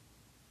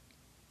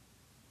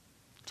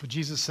 That's what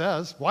Jesus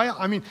says. Why?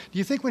 I mean, do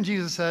you think when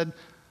Jesus said,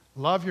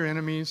 love your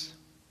enemies,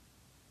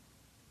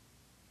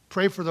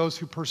 pray for those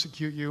who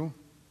persecute you,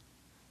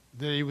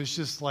 that he was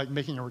just like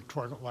making a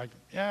rhetorical, like,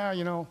 yeah,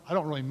 you know, I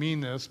don't really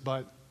mean this,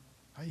 but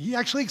he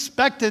actually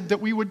expected that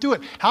we would do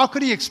it. How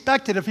could he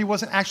expect it if he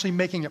wasn't actually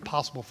making it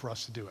possible for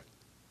us to do it?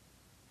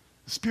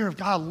 The Spirit of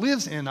God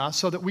lives in us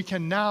so that we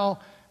can now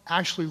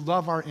actually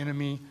love our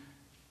enemy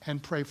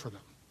and pray for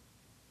them.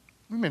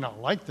 We may not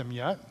like them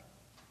yet.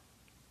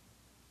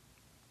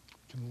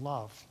 We can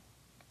love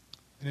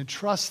and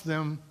entrust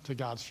them to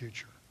God's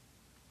future.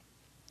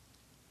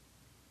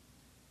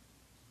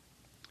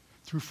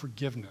 Through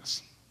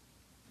forgiveness,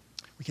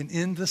 we can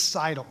end the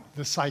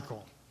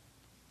cycle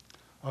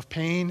of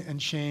pain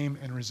and shame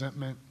and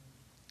resentment,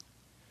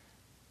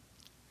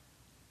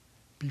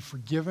 be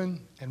forgiven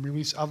and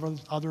release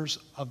others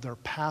of their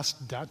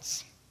past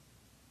debts.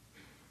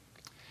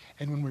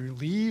 And when we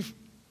leave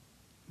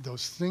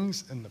those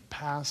things in the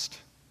past,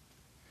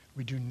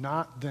 we do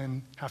not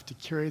then have to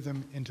carry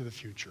them into the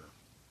future.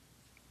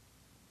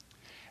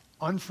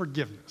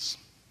 Unforgiveness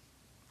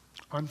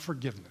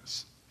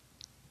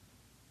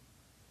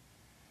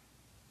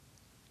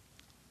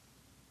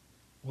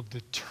will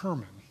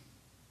determine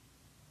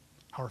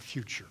our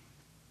future.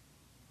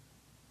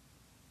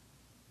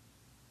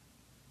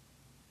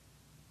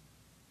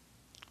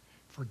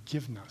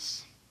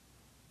 Forgiveness.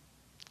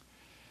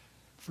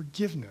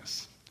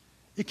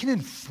 It can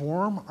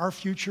inform our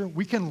future.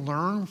 We can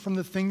learn from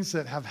the things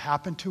that have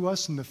happened to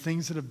us and the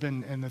things that have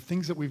been, and the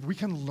things that we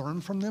can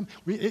learn from them.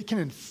 It can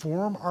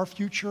inform our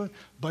future,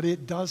 but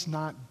it does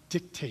not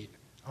dictate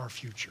our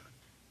future.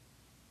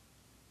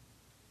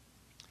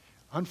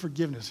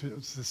 Unforgiveness,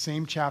 it's the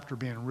same chapter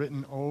being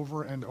written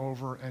over and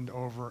over and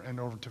over and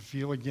over, to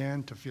feel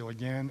again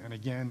and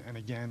again and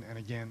again and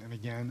again and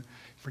again.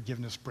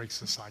 Forgiveness breaks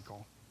the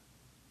cycle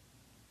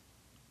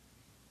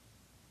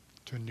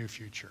to a new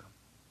future.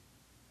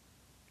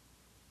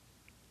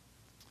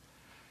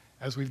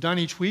 As we've done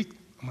each week,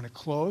 I'm going to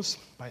close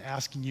by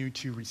asking you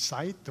to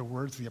recite the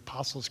words of the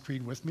Apostles'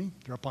 Creed with me.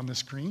 They're up on the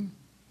screen.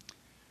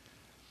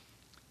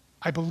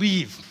 I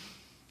believe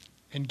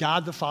in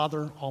God the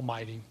Father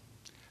Almighty,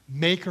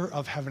 maker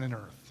of heaven and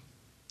earth,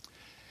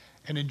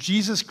 and in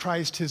Jesus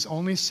Christ, his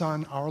only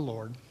Son, our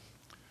Lord,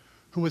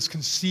 who was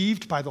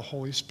conceived by the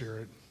Holy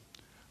Spirit,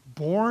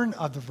 born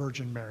of the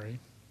Virgin Mary,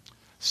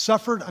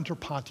 suffered under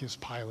Pontius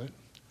Pilate,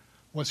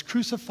 was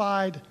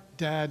crucified,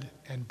 dead,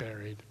 and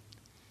buried.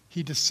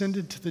 He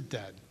descended to the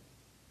dead.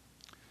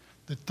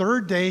 The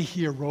third day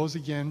he arose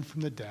again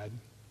from the dead.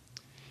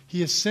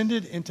 He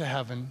ascended into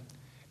heaven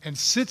and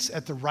sits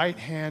at the right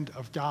hand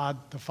of God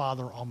the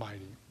Father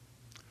Almighty.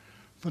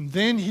 From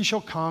then he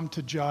shall come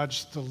to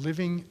judge the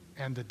living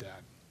and the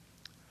dead.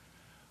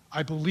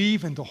 I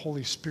believe in the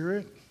Holy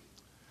Spirit,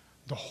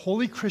 the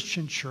holy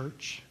Christian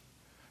church,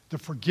 the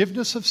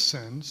forgiveness of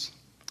sins,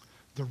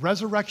 the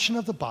resurrection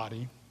of the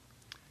body,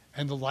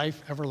 and the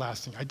life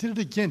everlasting. I did it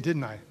again,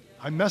 didn't I?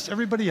 I messed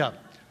everybody up.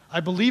 I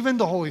believe in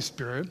the Holy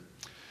Spirit,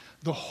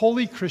 the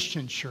holy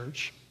Christian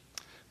church,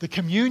 the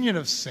communion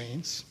of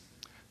saints,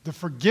 the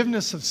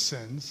forgiveness of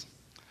sins,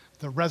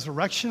 the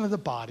resurrection of the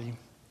body,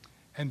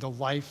 and the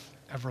life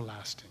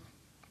everlasting.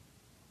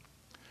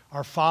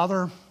 Our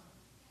Father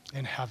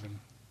in heaven,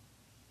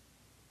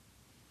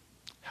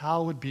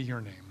 hallowed be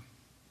your name.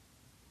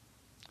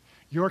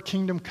 Your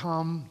kingdom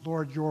come,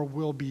 Lord, your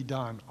will be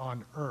done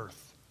on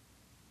earth,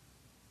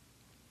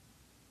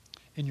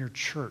 in your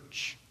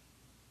church,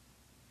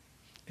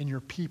 in your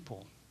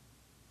people,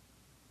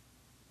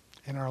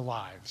 in our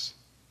lives,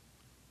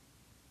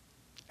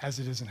 as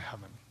it is in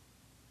heaven.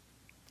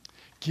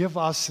 Give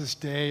us this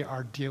day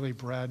our daily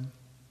bread.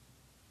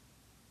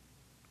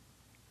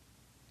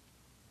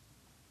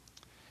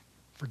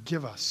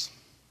 Forgive us,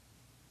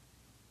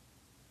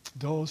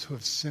 those who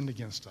have sinned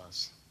against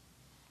us,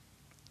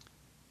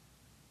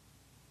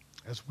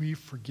 as we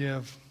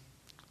forgive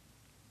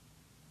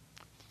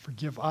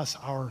us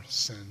our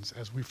sins,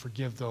 as we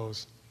forgive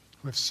those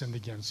who have sinned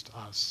against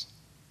us.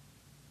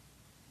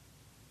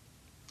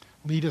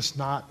 Lead us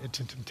not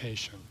into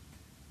temptation,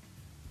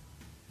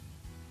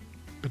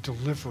 but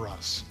deliver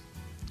us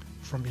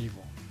from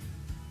evil.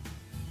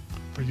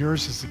 For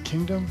yours is the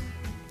kingdom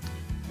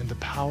and the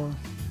power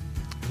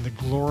and the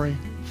glory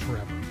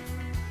forever.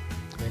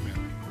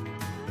 Amen.